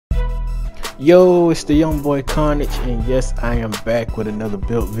Yo, it's the young boy Carnage, and yes, I am back with another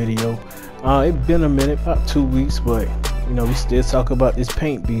build video. It's been a minute, about 2 weeks, but you know, we still talk about this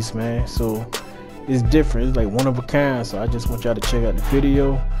paint beast, man. So it's different, it's like one of a kind. So I just want y'all to check out the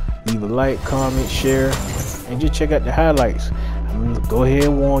video, leave a like, comment, share, and just check out the highlights. I'm gonna go ahead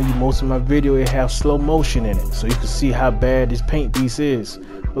and warn you, most of my video it have slow motion in it, so you can see how bad this paint beast is.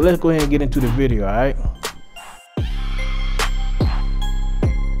 But let's go ahead and get into the video, alright?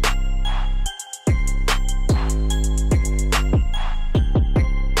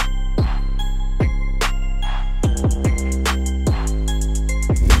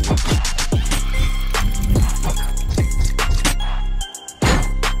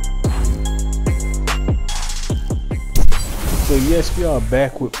 So yes, we are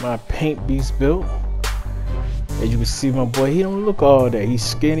back with my paint beast build. As you can see, my boy, he don't look all that. He's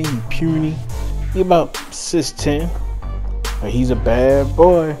skinny, he puny. He about 6'10", but he's a bad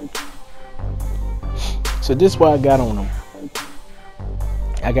boy. So this is what I got on him.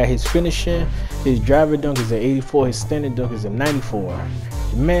 I got his finishing. His driver dunk is at 84. His standing dunk is at 94.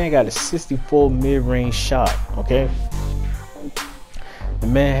 The man got a 64 mid-range shot. Okay. The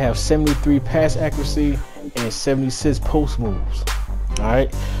man have 73 pass accuracy and 76 post moves.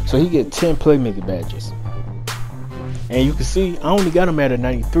 Alright, so he get 10 playmaker badges, and you can see I only got him at a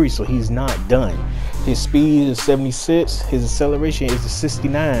 93, so he's not done. His speed is 76, his acceleration is a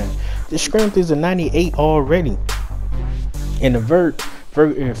 69, the strength is a 98 already, and the vert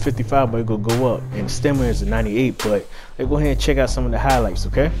is 55, but it gonna go up, and the stamina is a 98. But let's go ahead and check out some of the highlights.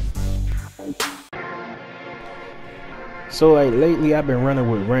 Okay, so like lately I've been running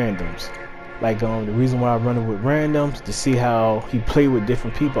with randoms. Like the reason why I run it with randoms, to see how he play with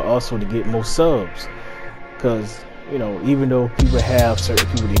different people, also to get more subs. Cause you know, even though people have certain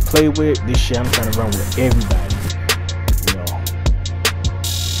people they play with, this shit I'm trying to run with everybody. You know.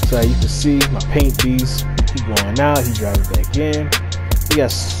 So you can see my paint beast, he going out, he driving back in. He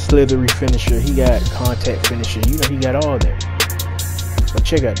got slithery finisher, he got contact finisher, you know, he got all that. But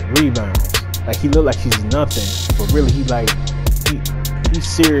check out the rebounds. Like he look like he's nothing, but really he's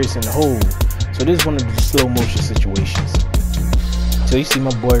serious in the hole. So this is one of the slow motion situations. So you see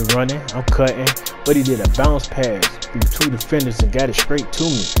my boy running, I'm cutting, but he did a bounce pass through 2 defenders and got it straight to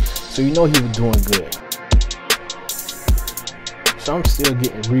me. So you know he was doing good. So I'm still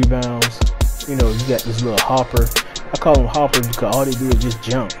getting rebounds. You know, you got this little hopper. I call him hopper because all they do is just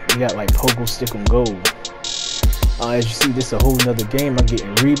jump. You got like pogo stick on goal. As you see, this is a whole nother game. I'm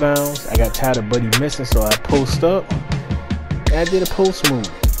getting rebounds. I got tired of Buddy missing, so I post up and I did a post move.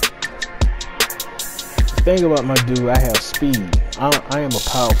 The thing about my dude, I have speed. I am a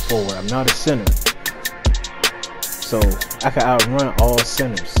power forward. I'm not a center, so I can outrun all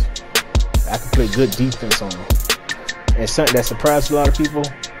centers. I can play good defense on them. And something that surprised a lot of people,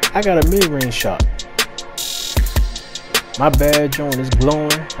 I got a mid-range shot. My badge on is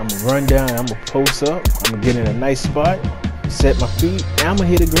glowing. I'm gonna run down, I'm gonna post up, I'm gonna get in a nice spot, set my feet, and I'm gonna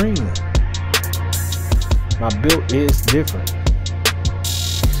hit a green. My build is different.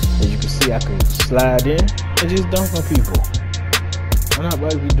 As you can see, I can slide in and just dunk on people. I'm not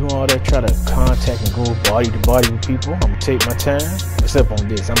about to be doing all that, try to contact and go body to body with people. I'm gonna take my time, except on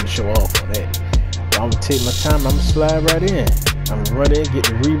this, I'm gonna show off on that. But I'm gonna take my time, I'm gonna slide right in. I'm gonna run in, get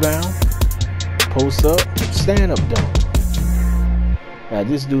the rebound, post up, stand up dunk. Now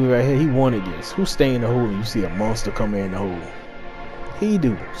this dude right here, he wanted this. Who stay in the hole and you see a monster come in the hole? He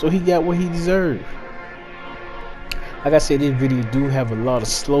do. So he got what he deserved. Like I said, this video do have a lot of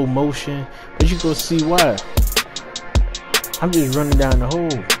slow motion, but you can see why. I'm just running down the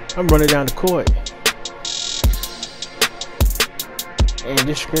hole. I'm running down the court. And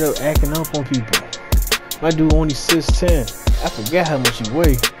just straight up acting up on people. My dude only 6'10". I forgot how much he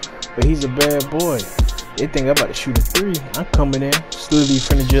weigh, but he's a bad boy. They think I'm about to shoot a 3. I'm coming in, slowly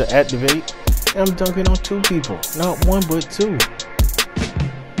finna just activate, and I'm dunking on 2 people. Not 1, but 2.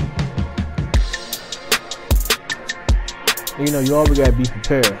 You know, you always gotta be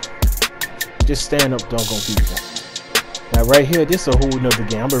prepared. Just stand up, dunk on people. Now right here, this is a whole nother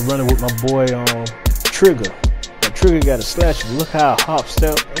game. I've been running with my boy Trigger. Now Trigger got a slash. Look how I hop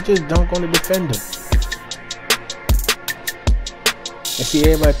step and just dunk on the defender. And see,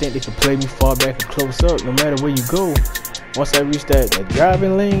 everybody think they can play me far back and close up. No matter where you go, once I reach that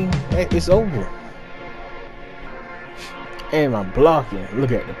driving lane, it's over. And my blocking,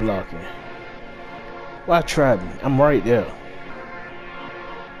 look at the blocking. Why try me? I'm right there.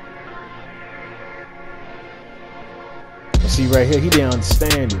 And see right here, he didn't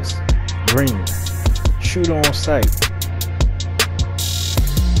understand this. Green. Shoot on sight.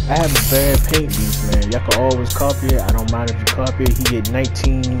 I have a bad paint beast, man. Y'all can always copy it. I don't mind if you copy it. He get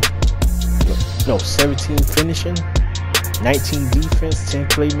 19 no, 17 finishing, 19 defense, 10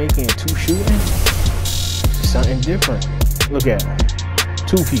 playmaking, and 2 shooting. Something different. Look at him.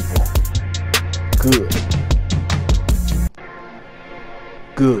 2 people. Good.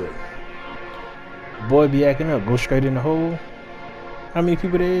 Good. Boy be acting up. Go straight in the hole. How many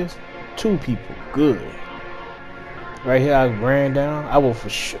people there is? 2 people. Good. Right here I ran down. I will for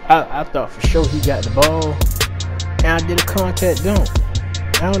sure. I thought for sure he got the ball. And I did a contact dunk.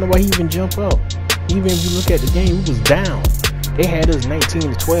 I don't know why he even jumped up. Even if you look at the game, we was down. They had us 19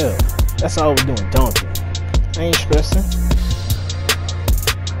 to 12. That's all we're doing, dunking. I ain't stressing.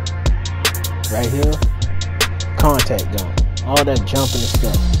 Right here, contact dunk. All that jumping and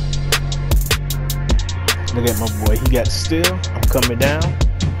stuff. Look at my boy. He got the steal. I'm coming down.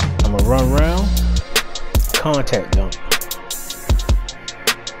 I'm gonna run around. Contact dunk.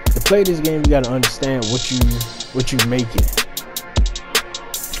 To play this game, you gotta understand what you making.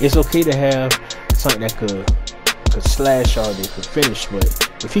 It's okay to have something that could slash all day, could finish, but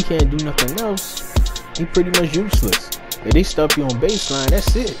if he can't do nothing else, he pretty much useless. If they stop you on baseline,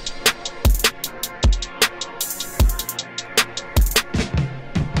 that's it.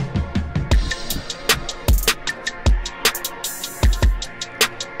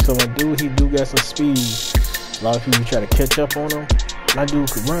 So my dude, he do got some speed. A lot of people try to catch up on him. My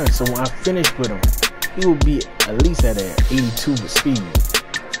dude could run, so when I finish with him, he will be at least at an 82 with speed.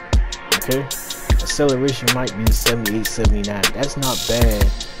 Okay? Acceleration might be 78, 79. That's not bad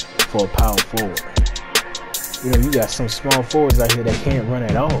for a power forward. You know, you got some small forwards out here that can't run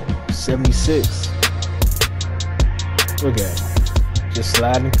at all. 76. Look at him. Just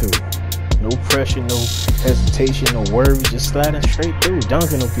sliding through. No pressure, no hesitation, no worries. Just sliding straight through.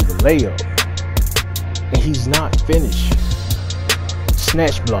 Dunking on people. Layup. And he's not finished.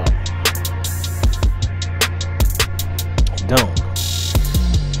 Snatch block. Dunk.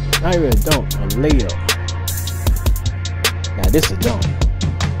 Not even a dunk, a layup. Now this is a dunk.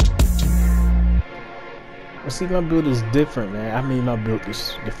 But see, my build is different, man. I made my build to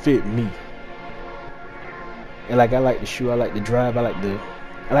fit me. And like, I like to shoot, I like to drive, I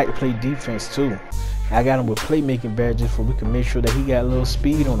like to play defense too. I got him with playmaking badges for we can make sure that he got a little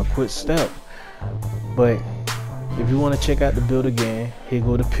speed on a quick step. But if you want to check out the build again, here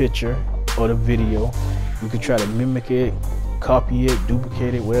go the picture or the video. You can try to mimic it, copy it,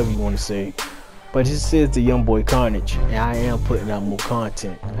 duplicate it, whatever you want to say. But it says the Young Boy Carnage, and I am putting out more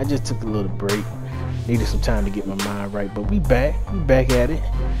content. I just took a little break, needed some time to get my mind right, but we back at it,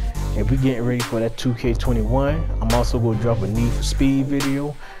 and we getting ready for that 2K21. I'm also going to drop a Need for Speed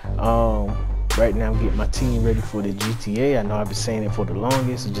video. Right now I'm getting my team ready for the GTA. I know I've been saying it for the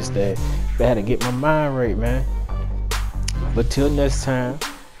longest. It's just that I had to get my mind right, man. But till next time,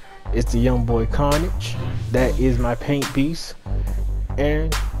 it's the Young Boy Carnage. That is my paint piece.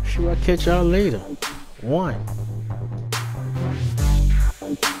 And sure, I'll catch y'all later. 1.